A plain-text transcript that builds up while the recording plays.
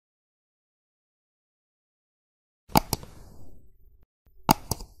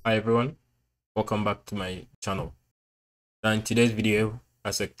Hi everyone, welcome back to my channel. Now in today's video,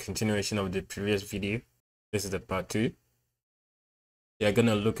 as a continuation of the previous video, this is the part 2. We are going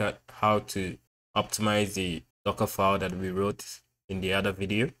to look at how to optimize the Docker file that we wrote in the other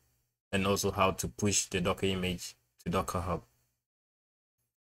video, and also how to push the Docker image to DockerHub.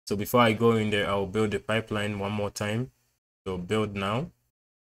 So before I go in there, I'll build the pipeline one more time. So build now.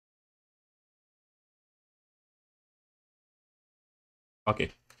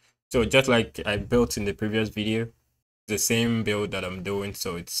 Okay, so just like I built in the previous video, the same build that I'm doing,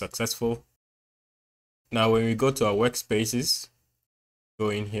 so it's successful. Now when we go to our workspaces, go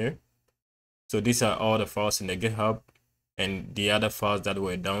in here. So these are all the files in the GitHub and the other files that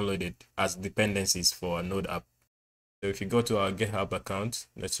were downloaded as dependencies for a Node app. So if you go to our GitHub account,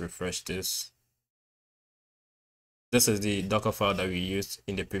 let's refresh this. This is the Docker file that we used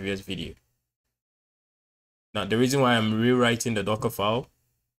in the previous video. Now the reason why I'm rewriting the Docker file,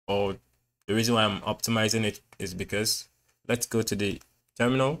 or the reason why I'm optimizing it, is because let's go to the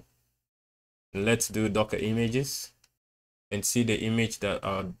terminal. Let's do Docker images and see the image that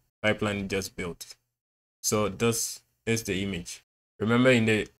our pipeline just built. So this is the image. Remember, in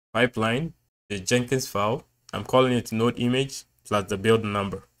the pipeline, the Jenkins file, I'm calling it node image plus the build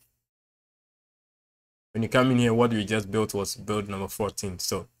number. When you come in here, what we just built was build number 14.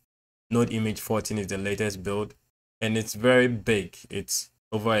 So node image 14 is the latest build, and it's very big. It's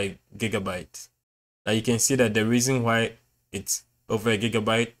over a gigabyte. Now you can see that the reason why it's over a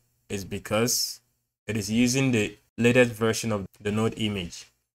gigabyte is because it is using the latest version of the node image.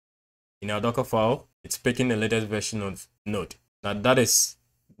 In our Docker file, it's picking the latest version of Node. Now that is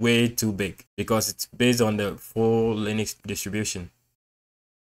way too big because it's based on the full Linux distribution.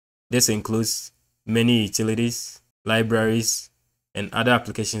 This includes many utilities, libraries, and other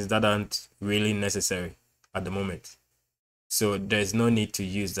applications that aren't really necessary at the moment. So there's no need to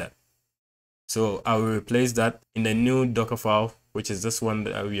use that. So I will replace that in the new Docker file, which is this one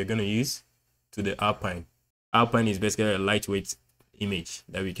that we are going to use, to the Alpine. Alpine is basically a lightweight image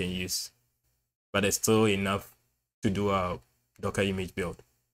that we can use, but it's still enough to do our Docker image build.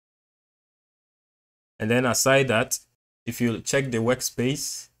 And then aside that, if you check the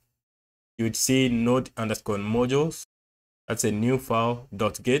workspace, you would see node_modules. That's a new file.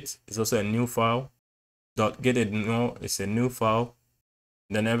 .git is also a new file. .gitignore is a new file.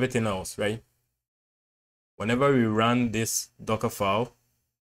 Then everything else, right? Whenever we run this Docker file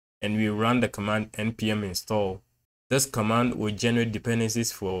and we run the command npm install, this command will generate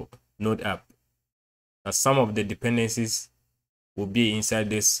dependencies for Node app. Now some of the dependencies will be inside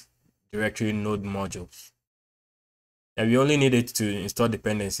this directory node modules. And we only need it to install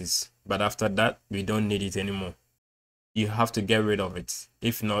dependencies, but after that, we don't need it anymore. You have to get rid of it.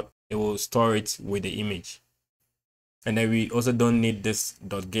 If not, it will store it with the image. And then we also don't need this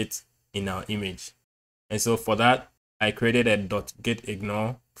 .git in our image. And so for that, I created a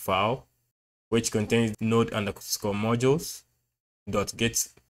 .gitignore file, which contains node_modules, .git.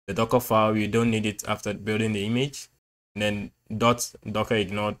 The Docker file, you don't need it after building the image. And then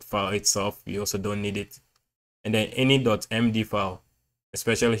 .dockerignore file itself, you also don't need it. And then any .md file,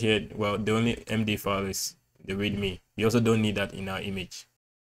 especially here, well, the only md file is the readme. You also don't need that in our image.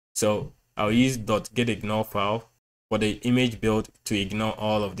 So I'll use .gitignore file for the image build to ignore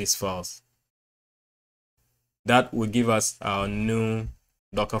all of these files. That will give us our new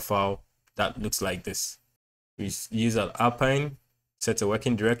Docker file that looks like this. We use our Alpine, set a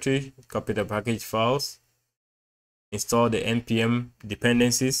working directory, copy the package files, install the npm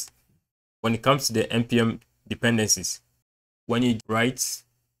dependencies. When it comes to the npm dependencies, when you write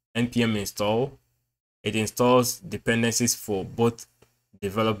npm install, it installs dependencies for both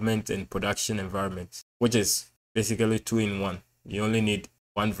development and production environments, which is basically 2-in-1. You only need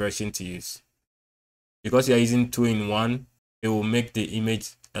one version to use. Because you're using 2-in-1, it will make the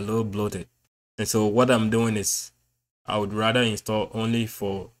image a little bloated. And so what I'm doing is I would rather install only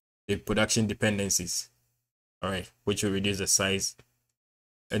for the production dependencies, all right, which will reduce the size.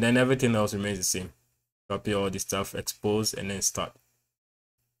 And then everything else remains the same. Copy all the stuff, expose, and then start.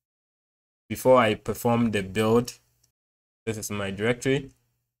 Before I perform the build, this is my directory.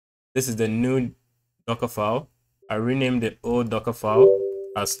 This is the new Docker file. I renamed the old Docker file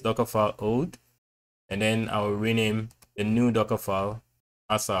as Dockerfile old. And then I'll rename the new Docker file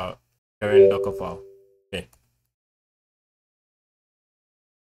as our current Docker file. Okay.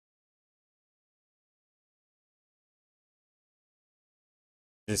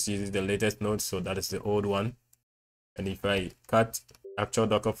 This uses the latest node, so that is the old one. And if I cut actual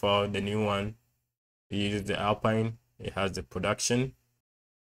Docker file, the new one, it uses the Alpine. It has the production.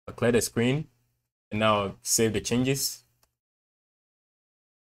 I'll clear the screen, and now I'll save the changes.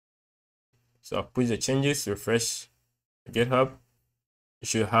 So I'll push the changes, refresh GitHub. You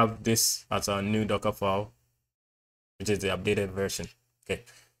should have this as our new Docker file, which is the updated version. Okay.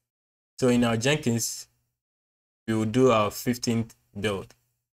 So in our Jenkins, we will do our 15th build.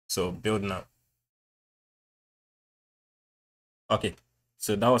 So build now. Okay.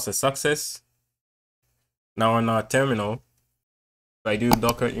 So that was a success. Now on our terminal, if I do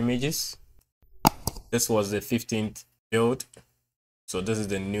Docker images, this was the 15th build. So this is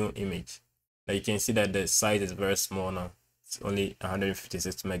the new image. Now you can see that the size is very small now. It's only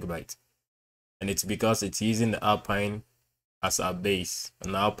 156 megabytes. And it's because it's using the Alpine as our base.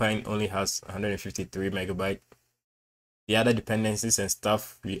 And Alpine only has 153 megabytes. The other dependencies and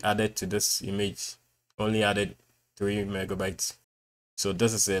stuff we added to this image only added 3 megabytes. So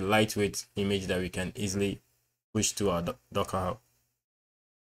this is a lightweight image that we can easily push to our DockerHub.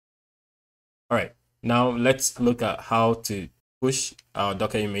 All right, now let's look at how to push our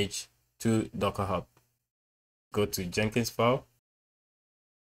Docker image to DockerHub. Go to Jenkinsfile.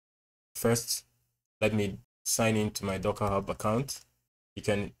 First, let me sign into my DockerHub account. You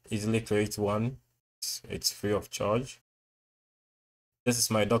can easily create one. It's free of charge. This is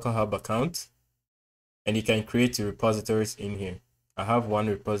my DockerHub account, and you can create repositories in here. I have one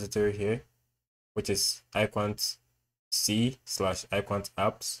repository here, which is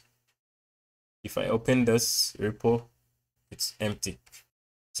iquant.c/iquant.apps. If I open this repo, it's empty.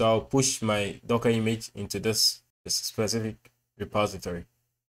 So I'll push my Docker image into this specific repository.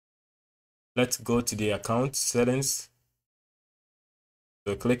 Let's go to the account settings.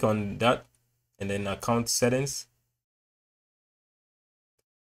 So click on that and then account settings.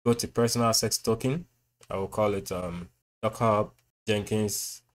 Go to personal access token. I will call it DockerHub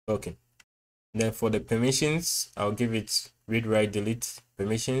Jenkins token. And then for the permissions, I'll give it read, write, delete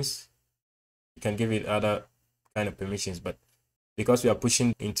permissions. You can give it other kind of permissions, but because we are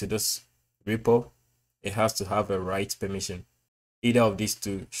pushing into this repo, it has to have a write permission. Either of these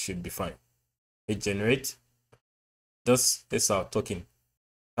two should be fine. Hit generate. This is our token.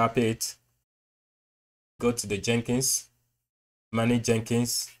 Copy it. Go to the Jenkins. Manage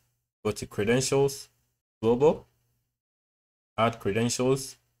Jenkins. Go to credentials. Global. Add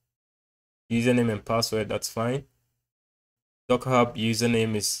credentials. Username and password, that's fine. DockerHub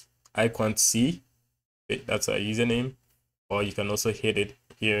username is iquant.c. That's our username. Or you can also hit it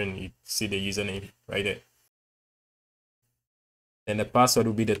here and you see the username right there. And the password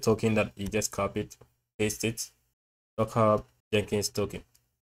will be the token that you just copied, paste it. DockerHub Jenkins token.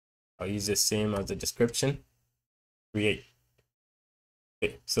 I'll use the same as the description. Create.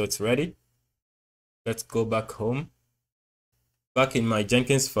 Okay, so it's ready. Let's go back home. Back in my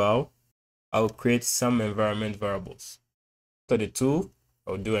Jenkins file, I'll create some environment variables. After the tool,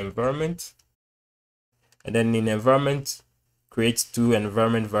 I'll do environment. And then in environment, create 2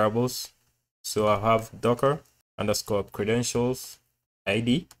 environment variables. So I'll have Docker_credentials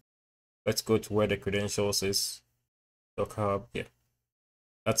ID. Let's go to where the credentials is. DockerHub, yeah.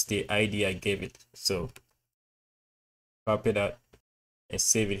 That's the ID I gave it. So copy that and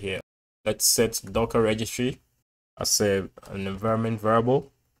save it here. Let's set Docker registry as an environment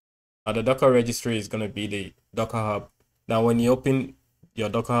variable. Now the Docker registry is going to be the DockerHub. Now when you open your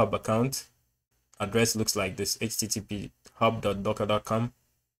DockerHub account, address looks like this: http://hub.docker.com.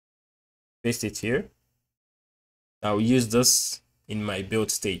 Paste it here. I'll use this in my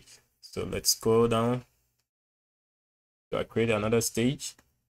build stage. So let's go down. So I create another stage.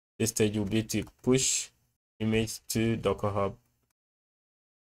 This stage will be to push image to DockerHub.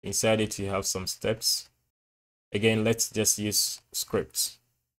 Inside it, you have some steps. Again, let's just use scripts.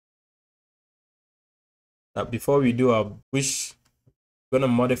 Now, before we do our push, I'm going to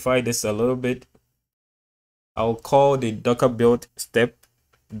modify this a little bit. I'll call the Docker build step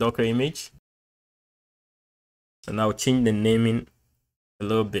Docker image. And I'll change the naming a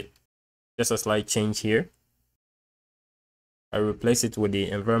little bit. Just a slight change here. I replace it with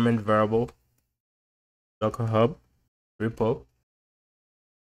the environment variable DockerHub repo.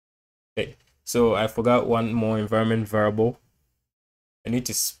 Okay, so I forgot one more environment variable. I need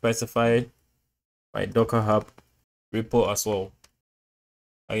to specify my DockerHub repo as well.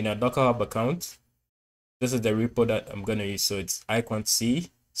 In a DockerHub account, this is the repo that I'm going to use. So it's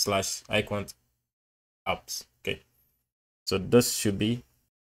iquant.c/iquant.apps. Okay, so this should be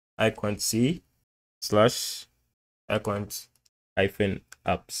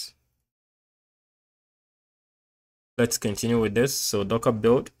iquant.c/iquant-apps. Let's continue with this. So Docker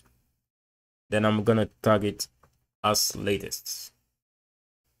build. Then I'm going to tag it as latest.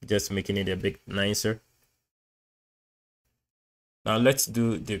 Just making it a bit nicer. Now let's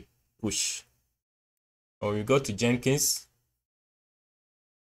do the push. When we go to Jenkins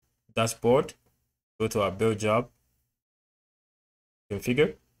dashboard, go to our build job,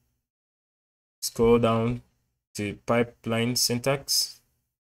 configure, scroll down to pipeline syntax.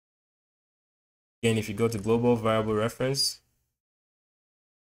 Again, if you go to global variable reference,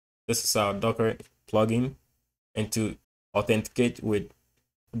 this is our Docker plugin. And to authenticate with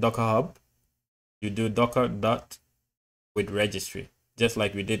DockerHub, you do docker dot with registry, just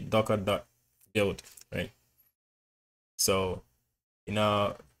like we did docker dot build, right? So in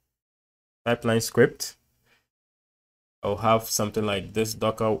our pipeline script, I'll have something like this: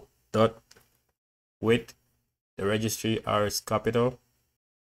 docker dot with the registry R is capital,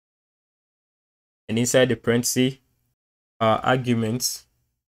 and inside the parenthesis, our arguments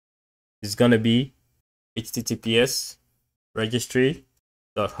is gonna be https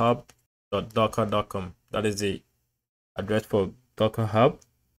registry.hub.docker.com. That is the address for DockerHub,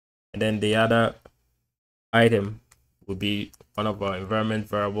 and then the other item will be one of our environment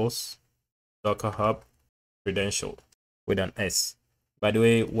variables, DockerHub credential with an S. By the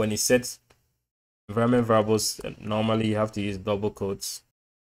way, when it sets environment variables, normally you have to use double quotes.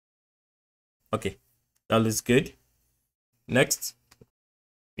 Okay, that looks good. Next,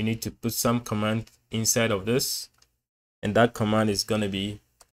 we need to put some command inside of this, and that command is going to be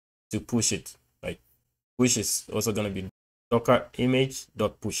to push it. Like push is also going to be docker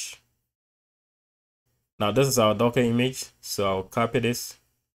image.push. Now this is our Docker image, so I'll copy this,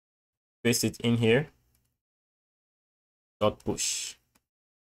 paste it in here, .push.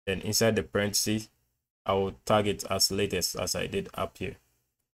 Then inside the parentheses, I will tag it as latest as I did up here.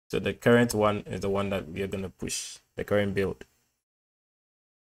 So the current one is the one that we are going to push, the current build.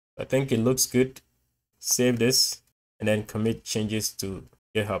 I think it looks good. Save this and then commit changes to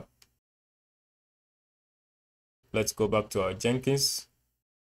GitHub. Let's go back to our Jenkins,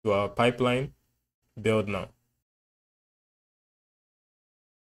 to our pipeline, build now.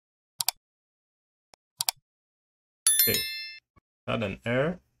 Okay, had an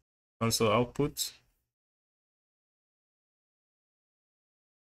error, console output.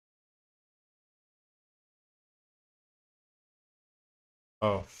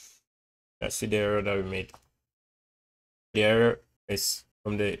 Oh, let's see the error that we made. The error is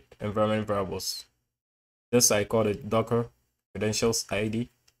from the environment variables. This I call it Docker credentials ID,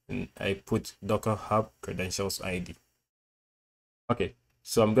 and I put DockerHub credentials ID. Okay,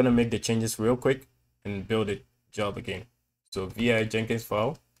 so I'm gonna make the changes real quick and build the job again. So vi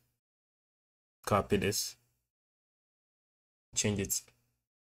Jenkinsfile, copy this, change it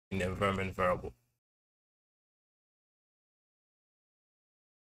in the environment variable.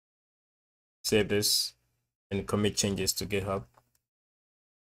 Save this and commit changes to GitHub.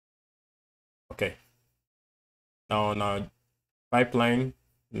 Okay. Now on our pipeline,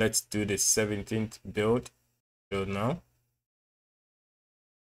 let's do the 17th build now.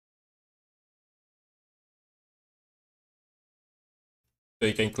 So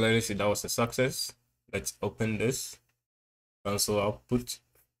you can clearly see that was a success. Let's open this console output.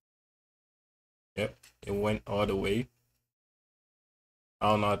 Yep, it went all the way.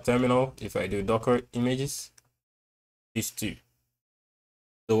 On our terminal, if I do Docker images, these two.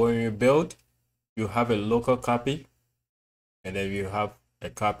 So when you build, you have a local copy, and then you have a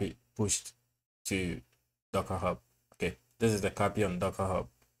copy pushed to DockerHub. Okay, this is the copy on DockerHub,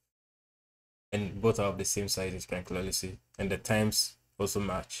 and both are of the same size, as you can clearly see, and the times also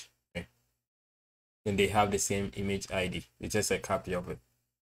match. Okay, and they have the same image ID. It's just a copy of it.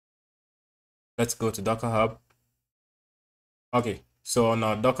 Let's go to DockerHub. Okay, so on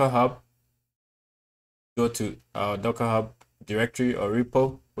our DockerHub, go to our DockerHub directory or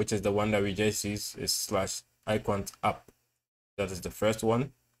repo, which is the one that we just used, is /icon-app. That is the first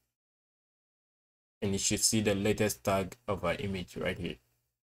one, and you should see the latest tag of our image right here.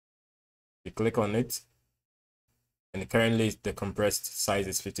 You click on it, and currently the compressed size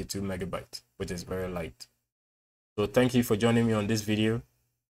is 52 megabytes, which is very light. So thank you for joining me on this video,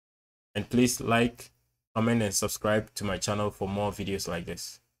 and please like, comment, and subscribe to my channel for more videos like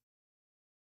this.